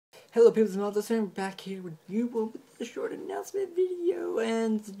Hello people, it's Meltdown, back here with you with a short announcement video,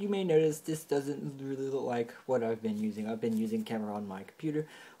 and you may notice this doesn't really look like what I've been using. I've been using camera on my computer.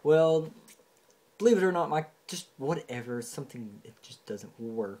 Well, believe it or not, just whatever, it just doesn't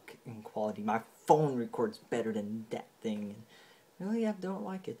work in quality. My phone records better than that thing, and really I don't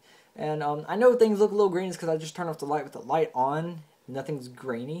like it. And I know things look a little grainy because I just turned off the light with the light on. Nothing's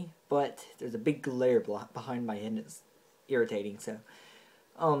grainy, but there's a big glare behind my head and it's irritating, so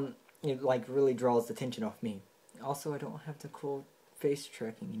it like really draws the attention off me. Also, I don't have the cool face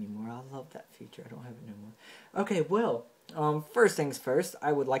tracking anymore. I love that feature. I don't have it no more. Okay, well, first things first,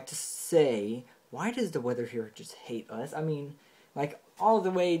 I would like to say, why does the weather here just hate us? I mean, like, all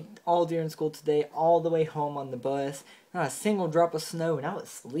during school today, all the way home on the bus, not a single drop of snow, and now it's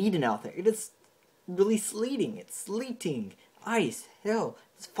sleeting out there. It is really sleeting. It's sleeting. Ice. Hell,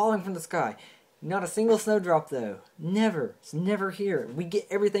 it's falling from the sky. Not a single snowdrop though. Never. It's never here. We get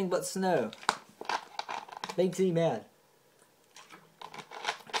everything but snow. Makes me mad.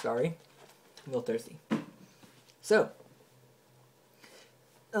 Sorry. I'm a little thirsty. So,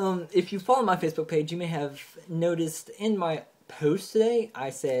 if you follow my Facebook page, you may have noticed in my post today, I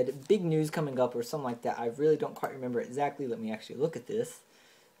said big news coming up or something like that. I really don't quite remember exactly. Let me actually look at this.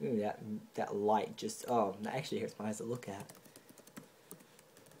 Ooh, that light just, that actually hurts my eyes to look at.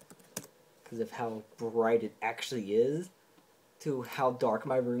 Because of how bright it actually is to how dark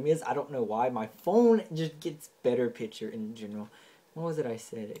my room is. I don't know why. My phone just gets better picture in general. What was it I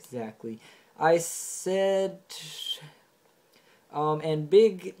said exactly? I said, and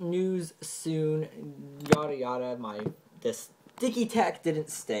big news soon, yada yada. The sticky tack didn't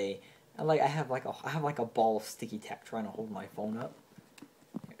stay. I have like a ball of sticky tack trying to hold my phone up.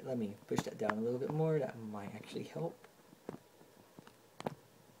 Here, let me push that down a little bit more. That might actually help.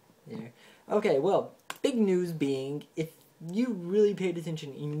 There. Okay, well, big news being, if you really paid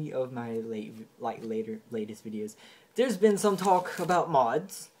attention in any of my latest videos, there's been some talk about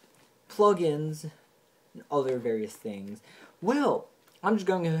mods, plugins, and other various things. Well, I'm just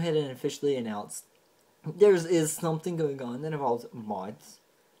going to go ahead and officially announce there is something going on that involves mods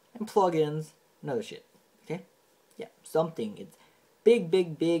and plugins and other shit. Okay? Yeah, something. It's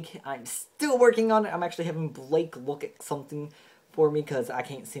big. I'm still working on it. I'm actually having Blake look at something for me because I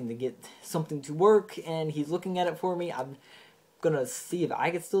can't seem to get something to work, and he's looking at it for me. I'm gonna see if I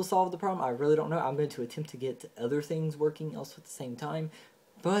can still solve the problem. I really don't know. I'm going to attempt to get other things working also at the same time,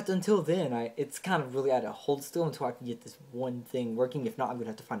 but until then, it's kind of really at a hold still until I can get this one thing working. If not, I'm gonna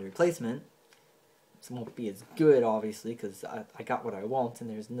have to find a replacement. It won't be as good, obviously, because I got what I want, and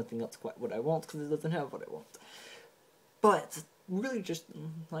there's nothing else quite what I want because it doesn't have what I want. But really, just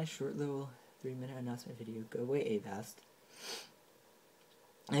a nice short little 3-minute announcement video. Go away, Avast.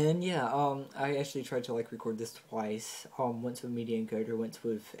 And yeah, I actually tried to record this twice. Once with Media Encoder, once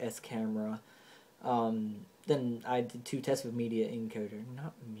with S Camera. Then I did 2 tests with Media Encoder,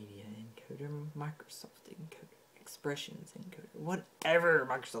 not Media Encoder, Microsoft Encoder, Expressions Encoder, whatever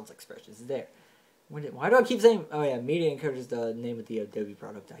Microsoft's Expressions is there. Why do I keep saying? Oh yeah, Media Encoder is the name of the Adobe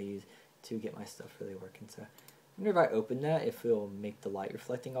product I use to get my stuff really working. So, I wonder if I open that, if it'll make the light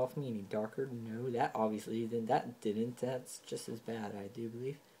reflecting off me any darker. No, that obviously, then that didn't. That's just as bad, I do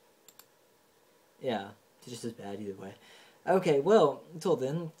believe. Yeah, it's just as bad either way. Okay, well, until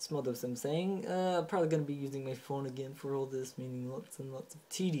then, it's Meltdown saying, probably going to be using my phone again for all this, meaning lots and lots of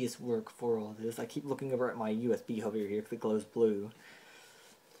tedious work for all this. I keep looking over at my USB hub here because it glows blue.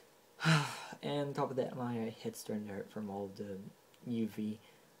 And on top of that, my head's starting to hurt from all the UV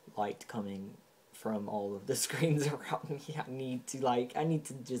light coming from all of the screens around me. I need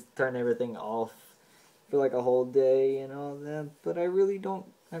to just turn everything off for like a whole day and all that, but I really can't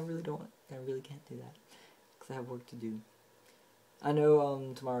do that because I have work to do. I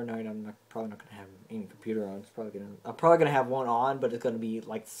know tomorrow night I'm probably not gonna have any computer on. I'm probably gonna have one on, but it's gonna be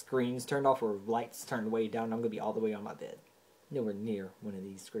like screens turned off or lights turned way down. I'm gonna be all the way on my bed, nowhere near one of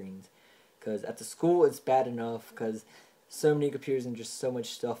these screens, because at the school it's bad enough because so many computers and just so much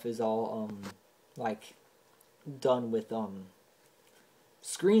stuff is all done with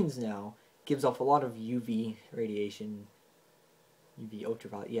screens now. Gives off a lot of UV radiation, UV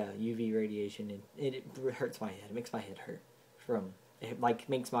ultraviolet, yeah, UV radiation, and it hurts my head. It makes my head hurt. It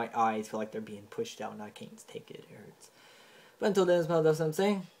makes my eyes feel like they're being pushed out, and I can't take it. It hurts. But until then, that's what I'm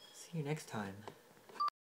saying. See you next time.